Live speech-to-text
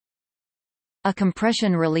A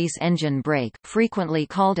compression-release engine brake, frequently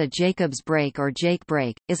called a Jacobs brake or Jake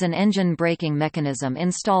brake, is an engine braking mechanism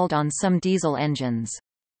installed on some diesel engines.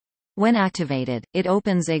 When activated, it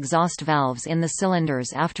opens exhaust valves in the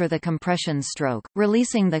cylinders after the compression stroke,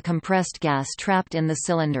 releasing the compressed gas trapped in the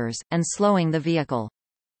cylinders, and slowing the vehicle.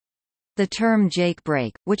 The term Jake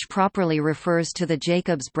brake, which properly refers to the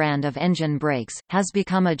Jacobs brand of engine brakes, has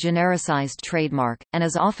become a genericized trademark, and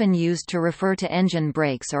is often used to refer to engine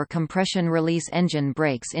brakes or compression-release engine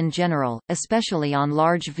brakes in general, especially on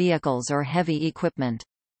large vehicles or heavy equipment.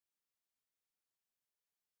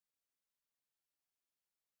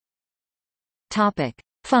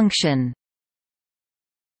 Function.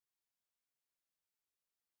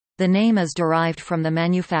 The name is derived from the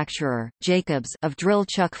manufacturer, Jacobs, of drill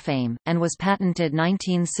chuck fame, and was patented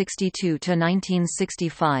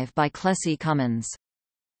 1962–1965 by Plessy Cummins.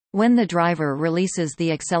 When the driver releases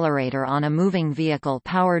the accelerator on a moving vehicle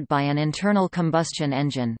powered by an internal combustion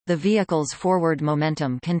engine, the vehicle's forward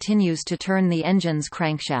momentum continues to turn the engine's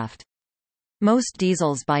crankshaft. Most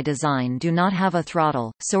diesels by design do not have a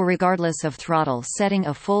throttle, so regardless of throttle setting,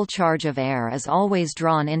 a full charge of air is always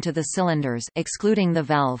drawn into the cylinders, excluding the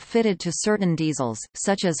valve fitted to certain diesels,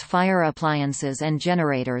 such as fire appliances and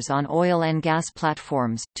generators on oil and gas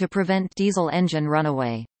platforms, to prevent diesel engine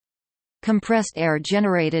runaway. Compressed air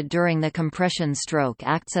generated during the compression stroke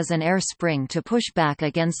acts as an air spring to push back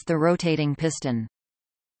against the rotating piston.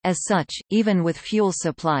 As such, even with fuel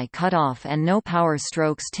supply cut off and no power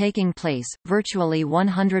strokes taking place, virtually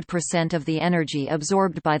 100% of the energy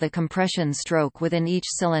absorbed by the compression stroke within each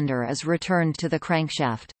cylinder is returned to the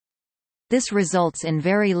crankshaft. This results in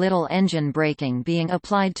very little engine braking being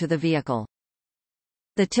applied to the vehicle.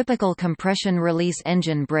 The typical compression-release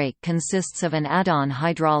engine brake consists of an add-on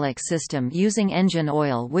hydraulic system using engine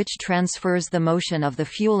oil which transfers the motion of the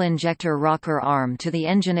fuel injector rocker arm to the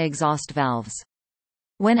engine exhaust valves.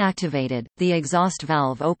 When activated, the exhaust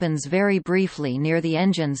valve opens very briefly near the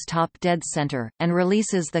engine's top dead center, and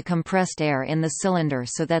releases the compressed air in the cylinder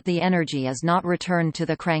so that the energy is not returned to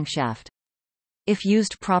the crankshaft. If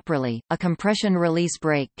used properly, a compression-release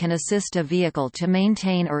brake can assist a vehicle to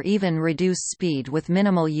maintain or even reduce speed with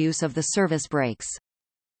minimal use of the service brakes.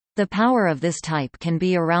 The power of this type can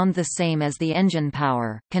be around the same as the engine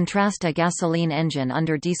power. Contrast a gasoline engine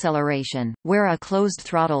under deceleration, where a closed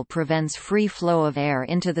throttle prevents free flow of air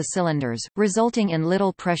into the cylinders, resulting in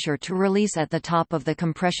little pressure to release at the top of the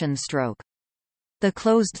compression stroke. The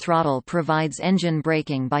closed throttle provides engine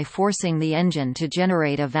braking by forcing the engine to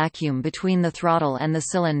generate a vacuum between the throttle and the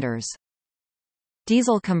cylinders.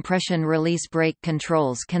 Diesel compression-release brake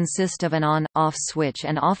controls consist of an on-off switch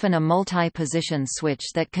and often a multi-position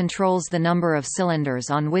switch that controls the number of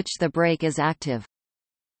cylinders on which the brake is active.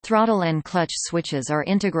 Throttle and clutch switches are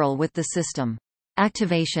integral with the system.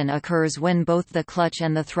 Activation occurs when both the clutch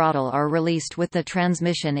and the throttle are released with the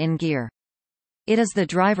transmission in gear. It is the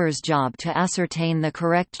driver's job to ascertain the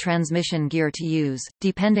correct transmission gear to use,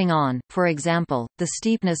 depending on, for example, the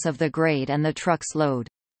steepness of the grade and the truck's load.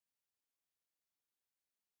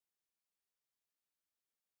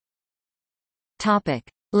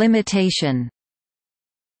 Limitation.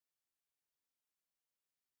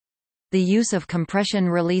 The use of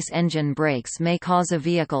compression-release engine brakes may cause a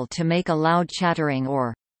vehicle to make a loud chattering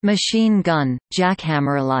or machine gun,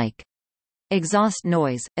 jackhammer-like exhaust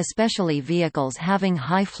noise, especially vehicles having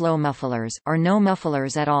high-flow mufflers, or no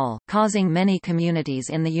mufflers at all, causing many communities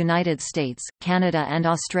in the United States, Canada and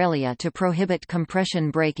Australia to prohibit compression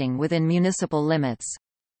braking within municipal limits.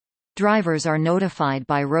 Drivers are notified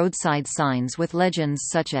by roadside signs with legends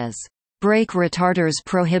such as, "Brake retarders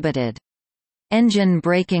prohibited", "Engine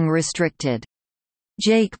braking restricted",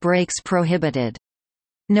 "Jake brakes prohibited",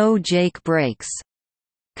 "No Jake brakes",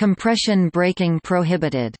 "Compression braking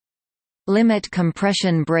prohibited", "Limit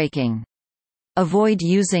compression braking", "Avoid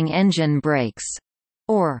using engine brakes",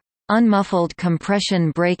 or "Unmuffled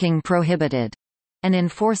compression braking prohibited", and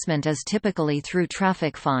enforcement is typically through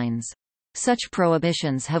traffic fines. Such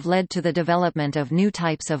prohibitions have led to the development of new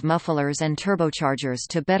types of mufflers and turbochargers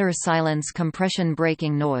to better silence compression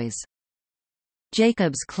braking noise.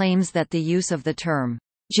 Jacobs claims that the use of the term,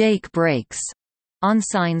 "Jake brakes", on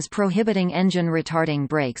signs prohibiting engine retarding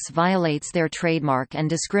brakes violates their trademark and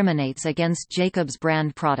discriminates against Jacobs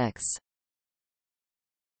brand products.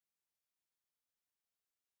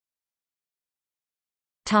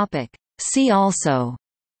 See also: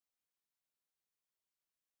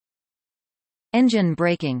 engine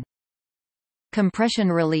braking, compression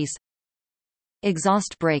release,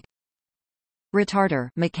 exhaust brake, retarder,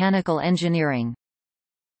 mechanical engineering,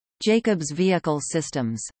 Jacobs vehicle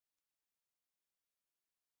systems.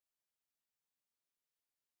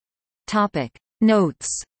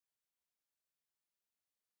 Notes.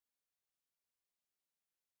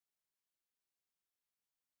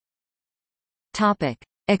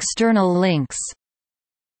 External links.